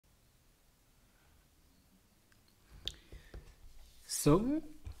So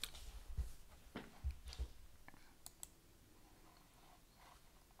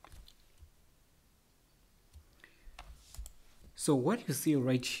what you see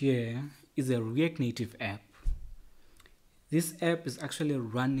right here is a React Native app. This app is actually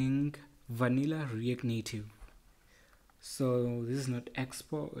running vanilla React Native. So this is not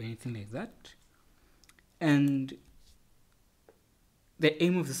Expo or anything like that. And the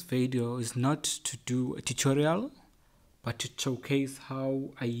aim of this video is not to do a tutorial, but to showcase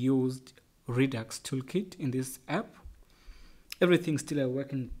how I used Redux Toolkit in this app. Everything's still a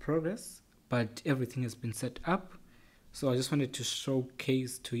work in progress, but everything has been set up. So I just wanted to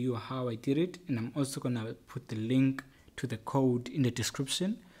showcase to you how I did it, and I'm also gonna put the link to the code in the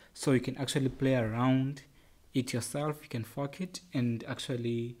description so you can actually play around it yourself. You can fork it and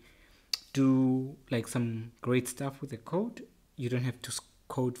actually do like some great stuff with the code. You don't have to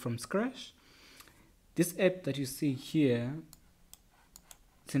code from scratch. This app that you see here,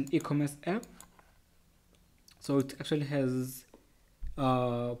 it's an e-commerce app. So it actually has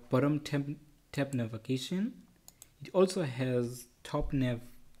bottom tab navigation. It also has top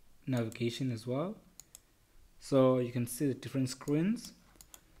navigation as well. So you can see the different screens.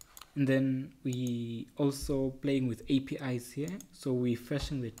 And then we also playing with APIs here. So we're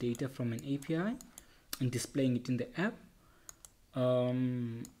fetching the data from an API and displaying it in the app.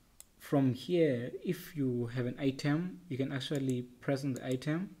 From here, if you have an item, you can actually press on the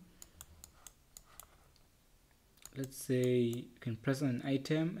item. Let's say you can press on an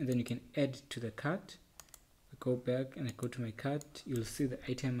item and then you can add it to the cart. I go back and I go to my cart. You'll see the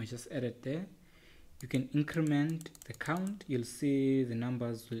item I just added there. You can increment the count. You'll see the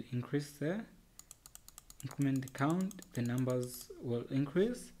numbers will increase there. Increment the count, the numbers will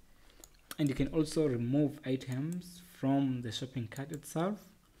increase. And you can also remove items from the shopping cart itself,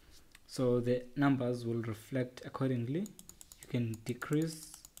 so the numbers will reflect accordingly. You can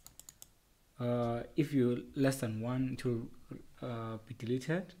decrease. If you're less than 1, it will be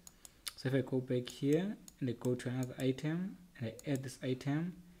deleted. So if I go back here and I go to another item and I add this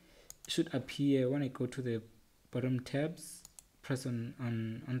item, it should appear when I go to the bottom tabs, press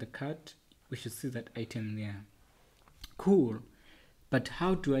on the cart, we should see that item there. Cool. But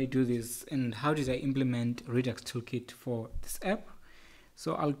how do I do this, and how did I implement Redux Toolkit for this app?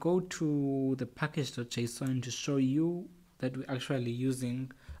 So I'll go to the package.json to show you that we're actually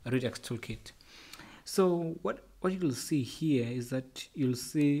using a Redux Toolkit. So what you'll see here is that you'll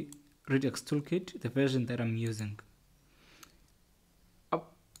see Redux Toolkit, the version that I'm using.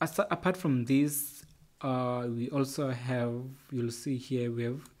 Apart from this, we also have, you'll see here, we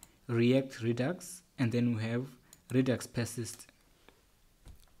have React Redux, and then we have Redux Persist.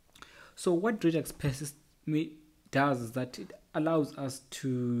 So what Redux Persist does is that it allows us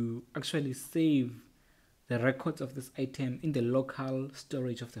to actually save the records of this item in the local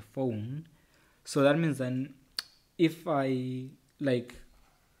storage of the phone. So that means then if I like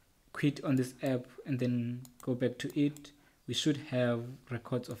quit on this app and then go back to it, we should have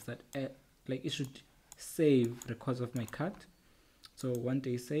records of that app. Like it should save records of my cart. So one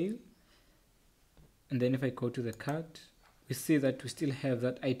day sale, and then if I go to the cart, we see that we still have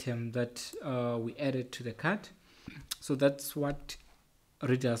that item that we added to the cart. So that's what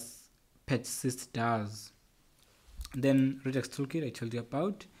Redux Persist does. And then Redux Toolkit I told you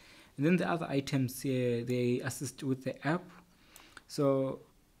about. And then the other items here, they assist with the app. So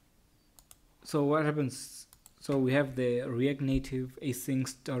what happens? So we have the React Native async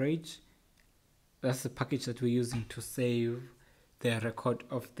storage. That's the package that we're using to save the record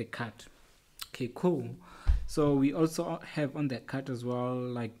of the cart. Okay, cool. So we also have on the cart as well,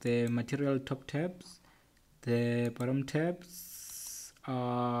 like the material top tabs, the bottom tabs,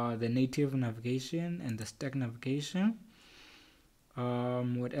 the native navigation and the stack navigation.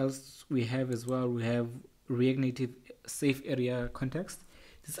 What else we have as well? We have React Native safe area context.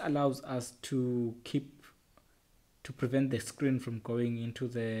 This allows us to prevent the screen from going into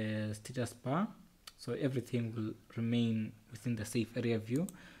the status bar. So everything will remain within the safe area view.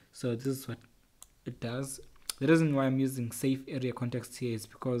 So this is what it does. The reason why I'm using safe area context here is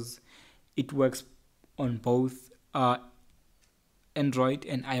because it works on both Android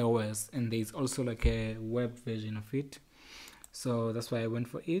and iOS, and there's also like a web version of it. So that's why I went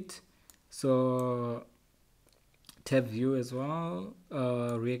for it. So tab view as well,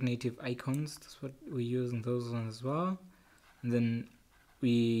 React Native icons, that's what we're using, those ones as well. And then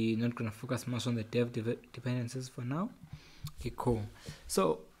we're not going to focus much on the dev dependencies for now. Okay, cool.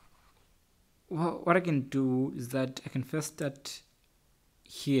 So what I can do is that I can first start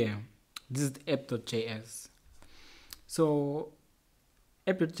here. This is the app.js. So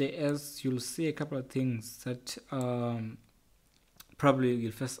app.js, you'll see a couple of things that probably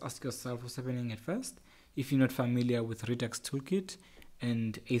you'll first ask yourself what's happening at first if you're not familiar with Redux Toolkit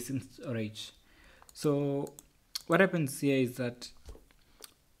and async storage. So what happens here is that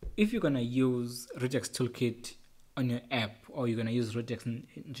if you're going to use Redux Toolkit on your app, or you're going to use Redux in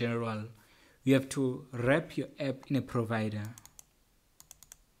general, you have to wrap your app in a provider.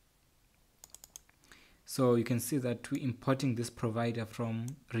 So you can see that we're importing this provider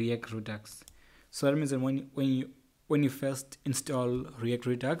from React Redux. So that means that when you first install React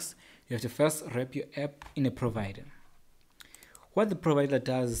Redux, you have to first wrap your app in a provider. What the provider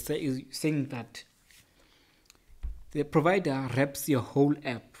does is saying that the provider wraps your whole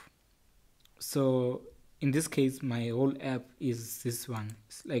app. So in this case, my whole app is this one.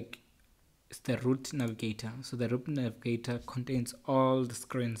 It's the root navigator. So the root navigator contains all the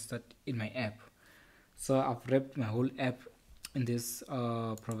screens that in my app. So I've wrapped my whole app in this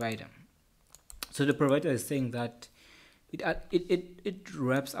provider. So the provider is saying that it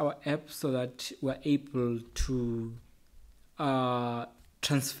wraps our app so that we're able to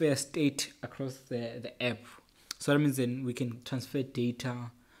transfer state across the app. So that means then we can transfer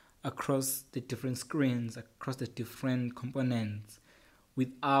data across the different screens, across the different components,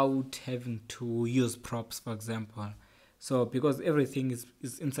 without having to use props, for example. So because everything is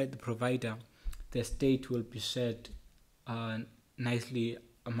inside the provider, the state will be shared nicely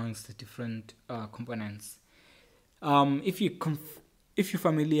amongst the different components. If you're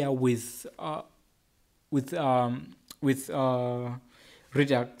familiar with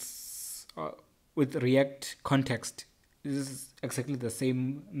Redux with React context, this is exactly the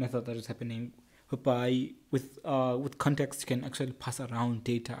same method that is happening, whereby with context you can actually pass around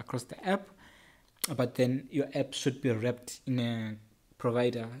data across the app, but then your app should be wrapped in a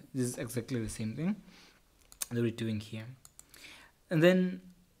provider. This is exactly the same thing that we're doing here. And then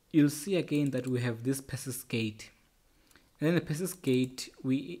you'll see again that we have this persist gate. And then the persist gate,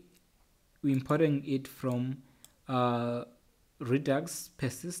 we're importing it from Redux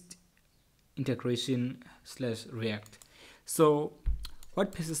persist integration /React. So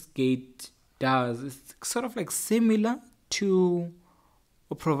what persist gate does is sort of like similar to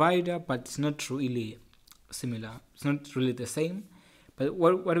a provider, but it's not really similar. It's not really the same. But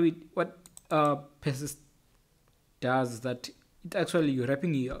what persist does is that it actually, you're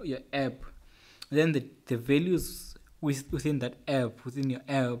wrapping your app, then the values within that app, within your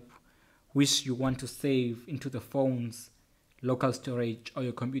app, which you want to save into the phone's local storage or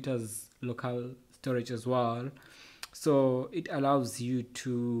your computer's local storage as well. So it allows you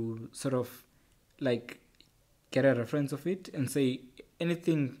to sort of like get a reference of it and say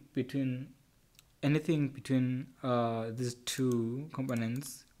anything between these two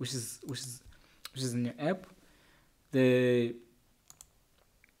components, which is in your app,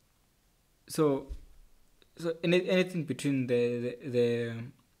 so anything between the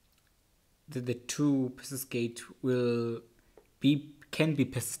two persist gate can be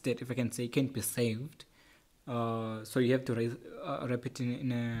persisted, if I can say, can be saved. So you have to wrap it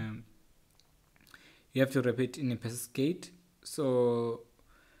in a persist gate. So,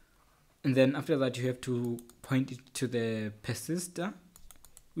 and then after that you have to point it to the persister,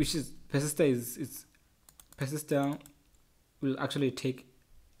 which is persister will actually take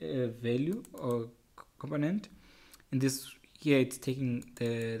a value or component. In this here, it's taking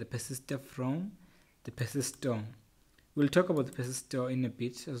the persister from the persistor. We'll talk about the persistor in a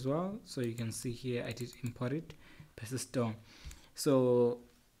bit as well. So you can see here I did import it, persistor. So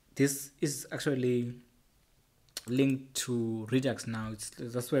this is actually linked to Redux now.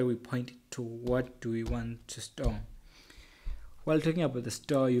 That's where we point to what do we want to store. While talking about the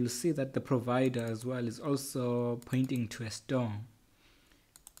store, you'll see that the provider as well is also pointing to a store.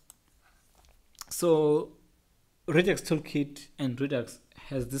 So Redux Toolkit and Redux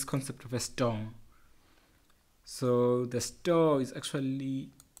has this concept of a store. So the store is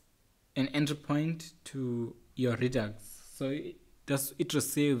actually an entry point to your Redux. So it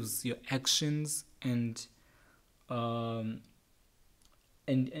receives your actions and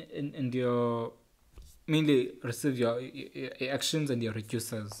your mainly receive your actions and your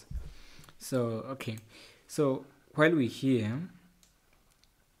reducers. So okay, so while we're here,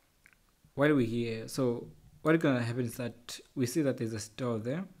 so what's gonna happen is that we see that there's a store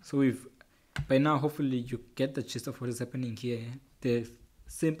there. So by now hopefully you get the gist of what is happening here. The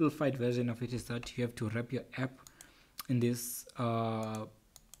simplified version of it is that you have to wrap your app in this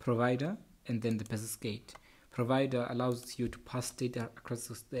provider and then the persist gate. Provider allows you to pass data across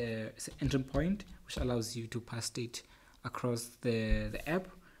the entry point, which allows you to pass data across the app.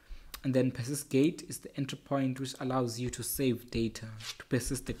 And then persist gate is the entry point, which allows you to save data, to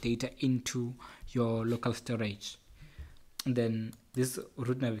persist the data into your local storage. And then this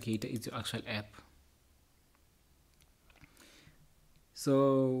root navigator is your actual app.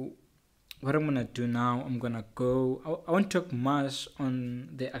 So what I'm gonna do now, I'm gonna go. I won't talk much on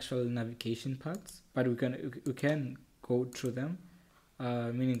the actual navigation parts, but we can go through them,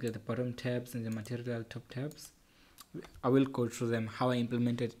 meaning that the bottom tabs and the material top tabs. I will go through them, how I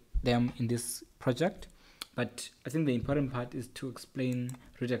implemented them in this project. But I think the important part is to explain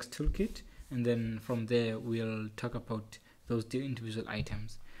Redux Toolkit, and then from there we'll talk about those individual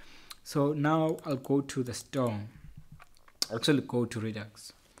items. So now I'll go to the store. Actually go to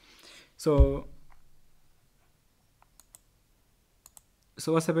Redux. So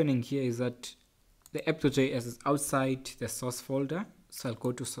what's happening here is that the app.js is outside the source folder. So I'll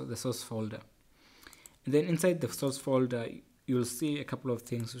go to the source folder. And then inside the source folder, you'll see a couple of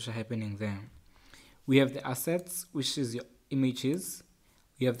things which are happening there. We have the assets, which is your images.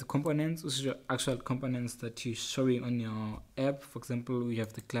 We have the components, which is your actual components that you're showing on your app. For example, we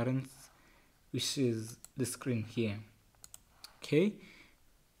have the clearance, which is the screen here. Okay.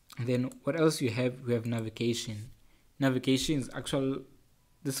 And then what else you have? We have navigation. Navigation is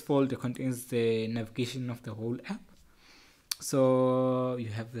this folder contains the navigation of the whole app. So you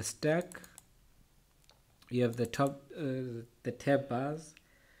have the stack, you have the top, the tab bars,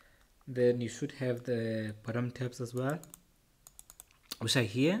 then you should have the bottom tabs as well, which are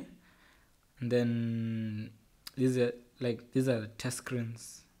here. And then these are the test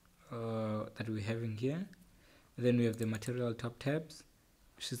screens that we're having here. And then we have the material top tabs,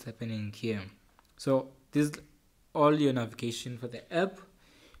 which is happening here. So this is all your navigation for the app.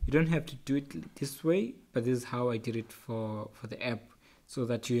 You don't have to do it this way, but this is how I did it for the app, so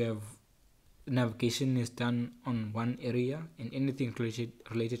that you have navigation is done on one area, and anything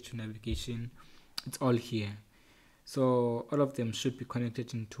related to navigation, it's all here. So all of them should be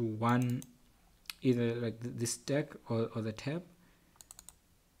connected into one, either like this stack or the tab.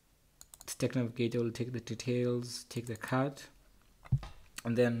 Stack navigator will take the details, take the card,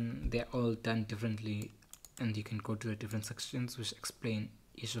 and then they're all done differently, and you can go to the different sections which explain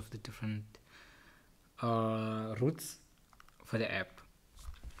each of the different routes for the app.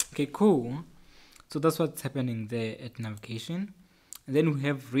 Okay, cool. So that's what's happening there at navigation. And then we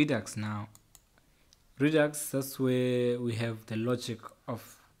have Redux now. Redux, that's where we have the logic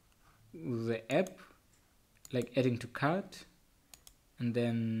of the app, like adding to cart, and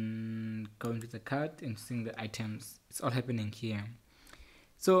then going to the cart and seeing the items. It's all happening here.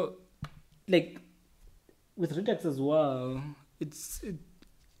 So like with Redux as well,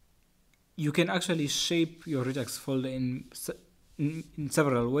 you can actually shape your Redux folder in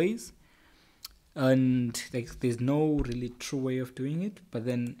several ways, and like there's no really true way of doing it. But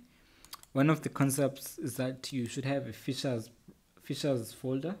then one of the concepts is that you should have a features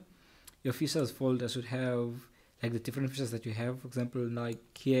folder. Your features folder should have like the different features that you have. For example,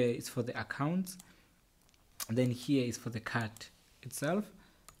 like here is for the accounts, and then here is for the cart itself.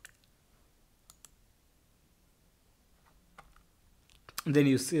 And then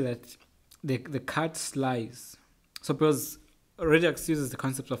you see that the cart slice. Suppose Redux uses the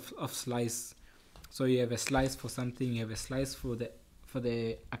concept of slice. So you have a slice for something, you have a slice for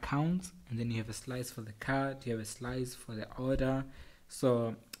the account, and then you have a slice for the cart, you have a slice for the order.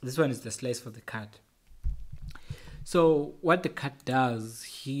 So this one is the slice for the cart. So what the cart does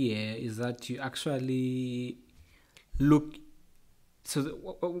here is that you actually look. So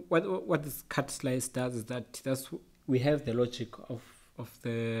what this cart slice does is that we have the logic of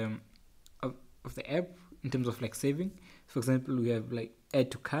the app in terms of like saving. For example, we have like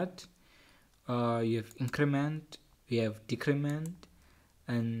add to cart, you have increment, we have decrement,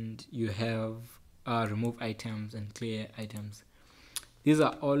 and you have remove items and clear items. These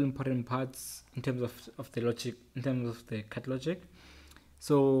are all important parts in terms of the logic, in terms of the cart logic.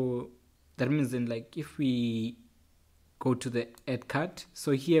 So that means then like if we go to the add cart,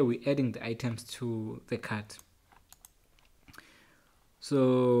 so here we're adding the items to the cart.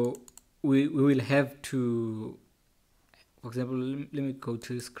 So we will have to, for example, let me go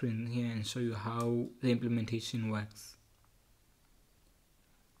to the screen here and show you how the implementation works.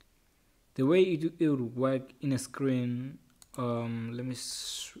 The way it would work in a screen,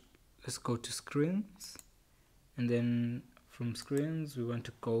 let's go to screens, and then from screens we want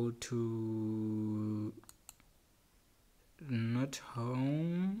to go to not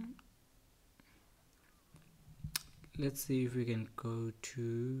home. Let's see if we can go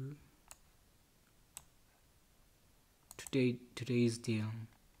to today's deal,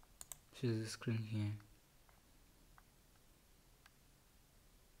 which is the screen here.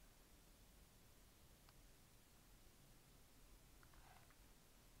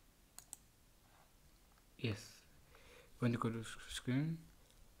 Yes, when you go to screen,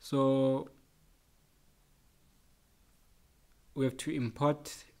 so we have to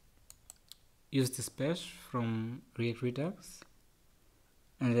import use dispatch from React Redux,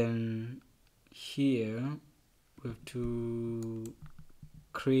 and then here we have to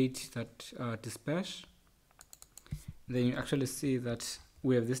create that dispatch. Then you actually see that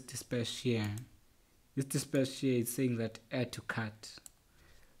we have this dispatch here. This dispatch here is saying that add to cart.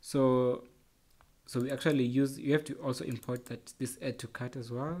 So we actually you have to also import that this add to cart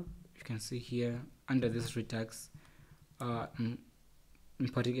as well. You can see here under this Redux,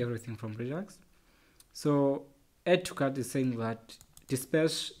 importing everything from Redux. So add to cart is saying that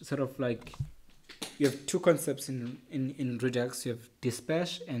dispatch sort of like, you have two concepts in Redux. You have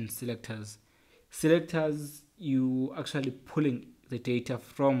dispatch and selectors. Selectors, you actually pulling the data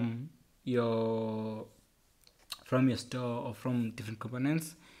from your store or from different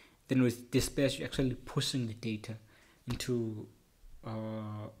components. Then with dispatch, you're actually pushing the data into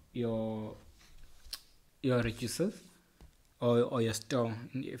your reducers or your store,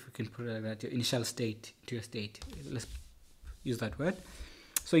 if you can put it like that, your initial state to your state. Let's use that word.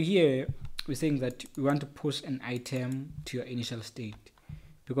 So here we're saying that we want to push an item to your initial state,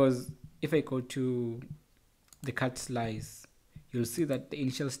 because if I go to the cart slice, you'll see that the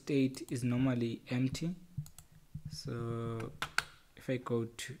initial state is normally empty. So if I go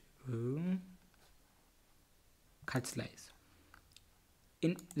to cart slice,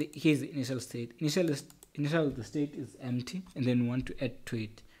 here's the initial state. The state is empty, and then we want to add to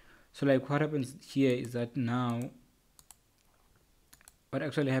it. So like what happens here is that now, what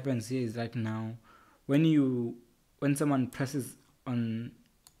actually happens here is that now when someone presses on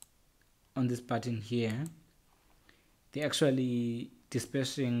this button here, they're actually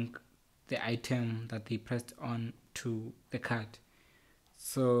dispatching the item that they pressed on to the cart.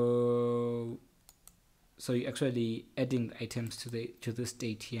 So you're actually adding the items to the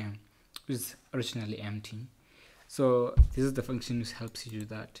state here, which is originally empty. So this is the function which helps you do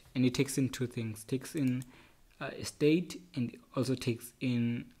that, and it takes in two things. It takes in a state, and it also takes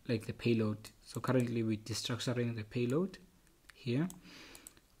in like the payload. So currently we're destructuring the payload here,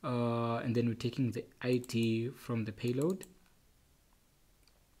 and then we're taking the ID from the payload.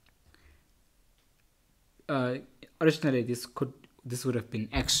 Originally this would have been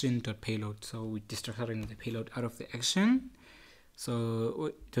action.payload, so we're destructuring the payload out of the action.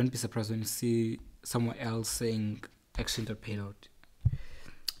 So don't be surprised when you see somewhere else saying action.payload.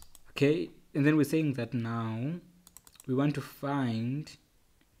 Okay, and then we're saying that now we want to find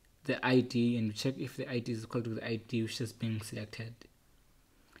the ID and check if the ID is equal to the ID which is being selected.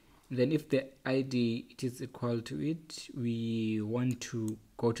 And then if the ID it is equal to it, we want to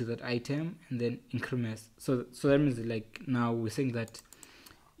go to that item and then increment. So that means like now we're saying that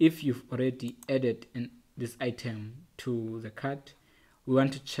if you've already added this item to the cart, we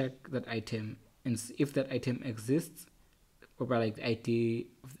want to check that item, and if that item exists, or by like the ID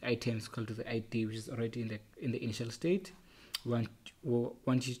of the item is equal to the ID which is already in the initial state, we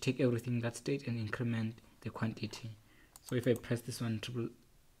want you to take everything in that state and increment the quantity. So if I press this one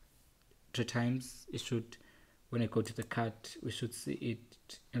three times, it should, when I go to the cart, we should see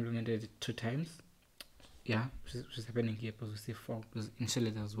it implemented 2 times. Yeah, which is happening here, because we see 4, because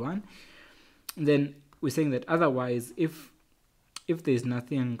initially there was 1. And then we're saying that otherwise, if there's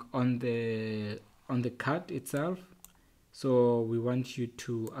nothing on the cart itself, so we want you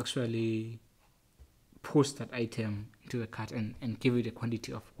to actually push that item into the cart and give it a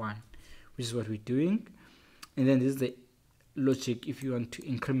quantity of 1, which is what we're doing. And then this is the logic if you want to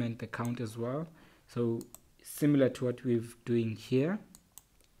increment the count as well. So similar to what we're doing here,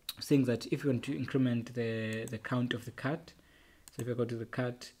 saying that if you want to increment the count of the cart, so if I go to the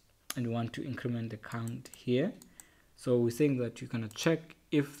cart and we want to increment the count here, so we're saying that you're going to check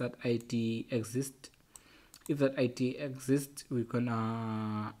if that ID exists. If that ID exists, we're going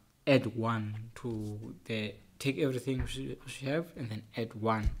to add 1 to take everything which we have and then add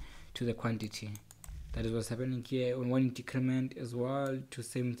 1 to the quantity. That is what's happening here. When one decrement as well, to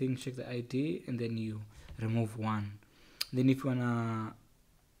same thing, check the ID and then you remove 1. Then if you wanna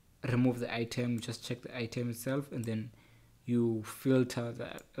remove the item, just check the item itself and then you filter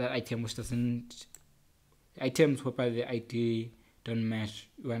that item which doesn't, items whereby the ID don't match.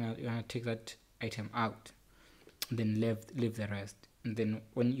 You wanna take that item out and then leave the rest. And then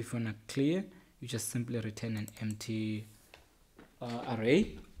if you wanna clear, you just simply return an empty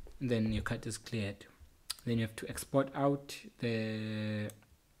array, and then your cart is cleared. Then you have to export out the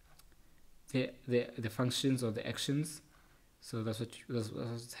functions or the actions. So that's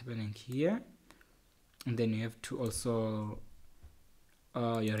what's happening here. And then you have to also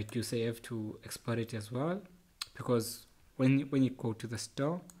your reducer, you have to export it as well, because when you go to the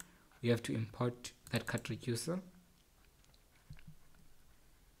store, you have to import that card reducer.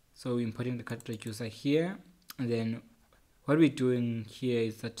 So we're importing the card reducer here, and then what we're doing here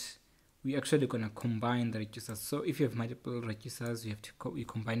is that we're actually going to combine the reducers. So if you have multiple reducers, you have to we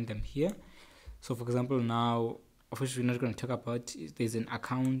combine them here. So for example, now, of which we're not going to talk about, there's an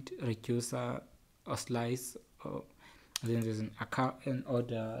account reducer or slice, or then there's an account and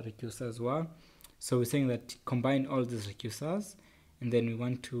order reducer as well. So we're saying that combine all these reducers, and then we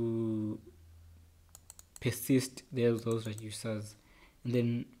want to persist those reducers, and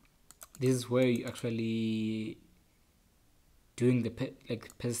then this is where you actually doing the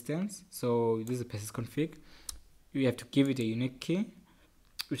persistence. So this is a persist config. You have to give it a unique key,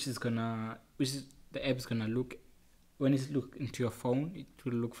 which is the app is gonna look, when it look into your phone, it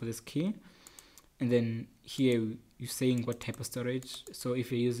will look for this key, and then here you're saying what type of storage. So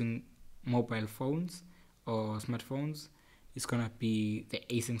if you're using mobile phones or smartphones, it's gonna be the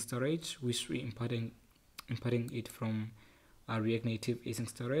async storage, which we're importing it from our React Native async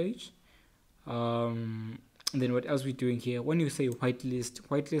storage. And then what else we're doing here, when you say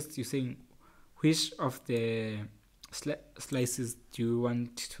whitelist, you're saying which of the slices do you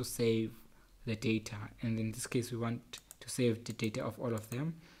want to save the data, and in this case we want to save the data of all of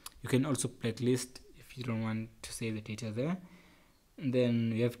them. You can also blacklist if you don't want to save the data there. And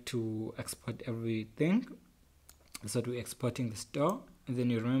then you have to export everything. So we're exporting the store, and then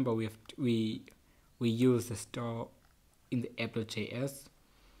you remember we use the store in the app.js,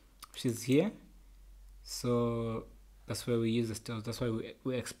 which is here. So that's where we use the store. That's why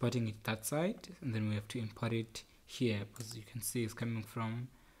we're exporting it that side, and then we have to import it here, because you can see it's coming from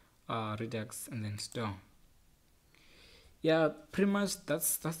Redux and then store. Yeah, pretty much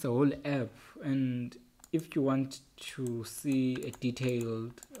that's the whole app. And if you want to see a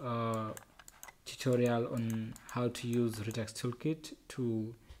detailed tutorial on how to use Redux Toolkit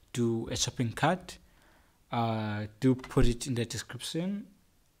to do a shopping cart, do put it in the description,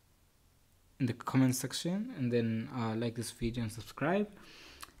 in the comment section, and then like this video and subscribe.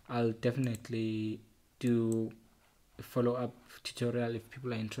 I'll definitely do a follow-up tutorial if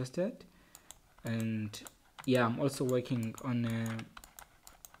people are interested. And yeah, I'm also working on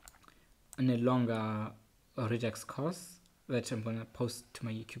a longer Redux course that I'm gonna post to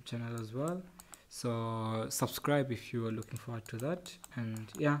my YouTube channel as well. So subscribe if you are looking forward to that.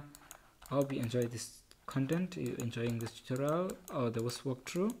 And yeah, I hope you enjoyed this content, you're enjoying this tutorial or the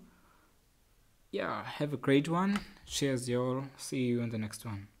walkthrough. Yeah, have a great one. Cheers, y'all. See you in the next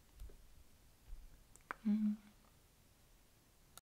one.